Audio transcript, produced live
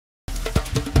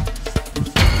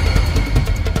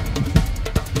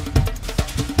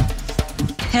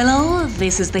Hello,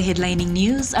 this is the headlining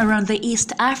news around the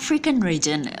East African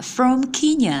region. From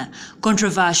Kenya,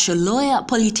 controversial lawyer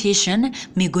politician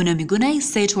Miguna is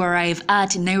set to arrive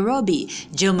at Nairobi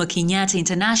Jomo Kenyatta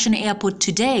International Airport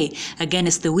today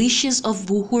against the wishes of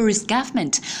Uhuru's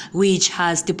government, which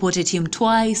has deported him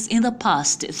twice in the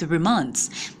past 3 months.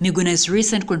 Miguna's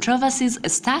recent controversies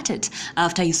started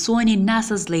after he sworn in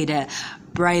NASA's leader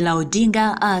Raila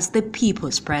Odinga as the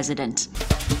people's president.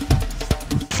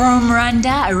 From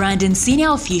Rwanda, Rwandan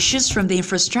senior officials from the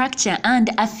Infrastructure and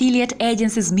Affiliate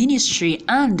Agencies Ministry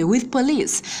and with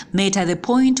police met at the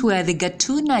point where the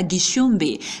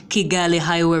Gatuna-Gishumbi-Kigali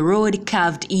Highway Road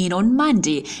curved in on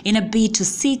Monday in a bid to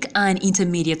seek an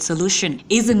intermediate solution.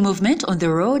 Easing movement on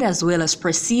the road as well as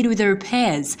proceed with the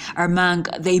repairs are among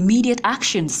the immediate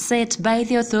actions set by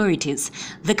the authorities.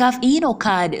 The curve-in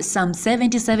occurred some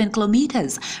 77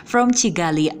 kilometers from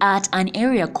Kigali at an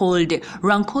area called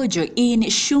Rankojo in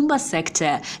Shumba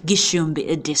sector,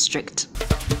 Gishumbi district.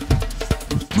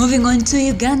 Moving on to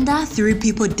Uganda, 3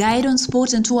 people died on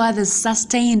spot and 2 others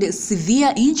sustained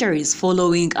severe injuries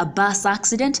following a bus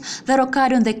accident that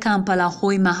occurred on the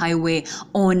Kampala-Hoima highway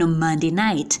on Monday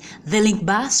night. The link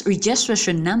bus,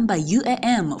 registration number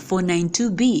UAM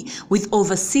 492B, with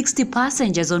over 60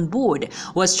 passengers on board,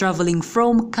 was traveling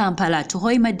from Kampala to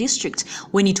Hoima district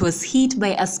when it was hit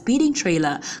by a speeding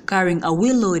trailer carrying a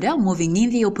wheel loader moving in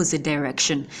the opposite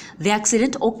direction. The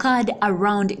accident occurred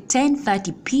around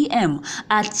 10:30 p.m.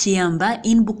 at Chiamba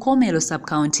in Bukomero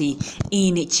sub-county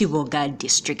in Chiboga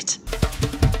district.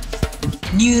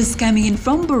 News coming in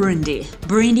from Burundi.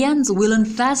 Burundians will on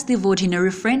Thursday vote in a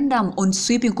referendum on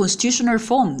sweeping constitutional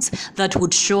reforms that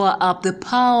would shore up the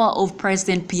power of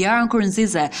President Pierre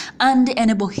Nkurunziza and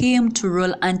enable him to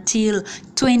rule until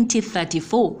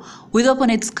 2034. With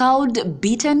opponents cowed,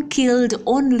 beaten, killed,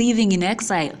 or living in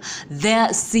exile,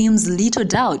 there seems little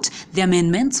doubt the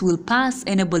amendments will pass,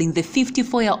 enabling the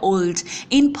 54-year-old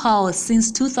in power since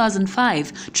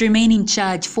 2005 to remain in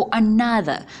charge for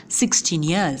another 16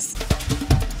 years.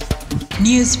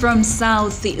 News from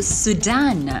South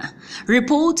Sudan.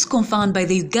 Reports confirmed by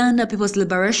the Uganda People's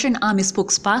Liberation Army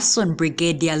spokesperson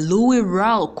Brigadier Louis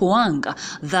Rao Kwang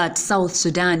that South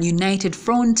Sudan United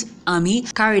Front Army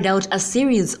carried out a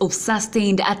series of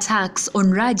sustained attacks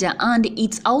on Raja and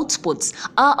its outposts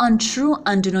are untrue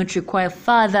and do not require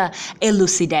further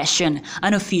elucidation,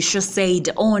 an official said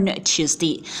on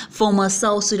Tuesday. Former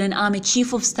South Sudan Army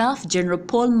Chief of Staff General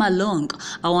Paul Malong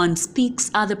speaks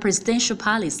at the Presidential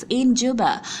Palace in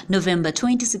Juba, November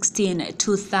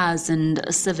 2016-2017.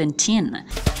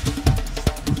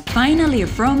 Finally,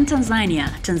 from Tanzania,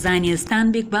 Tanzania's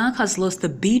Stanbic Bank has lost the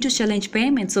bid to challenge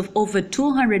payments of over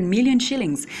 200 million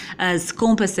shillings as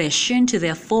compensation to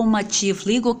their former chief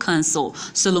legal counsel,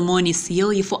 Solomoni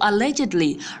Sioi, for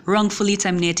allegedly wrongfully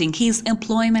terminating his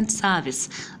employment service.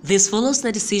 This follows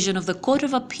the decision of the Court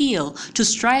of Appeal to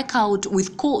strike out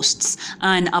with costs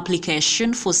an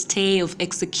application for stay of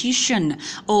execution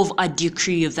of a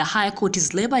decree of the High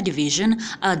Court's Labor Division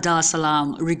at Dar es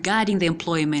Salaam regarding the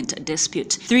employment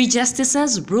dispute. 3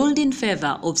 justices ruled in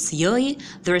favor of Sioi,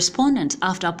 the respondent,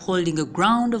 after upholding a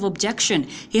ground of objection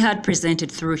he had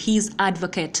presented through his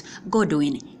advocate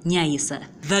Godwin Nyaisa.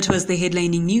 That was the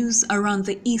headlining news around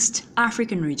the East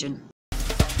African region.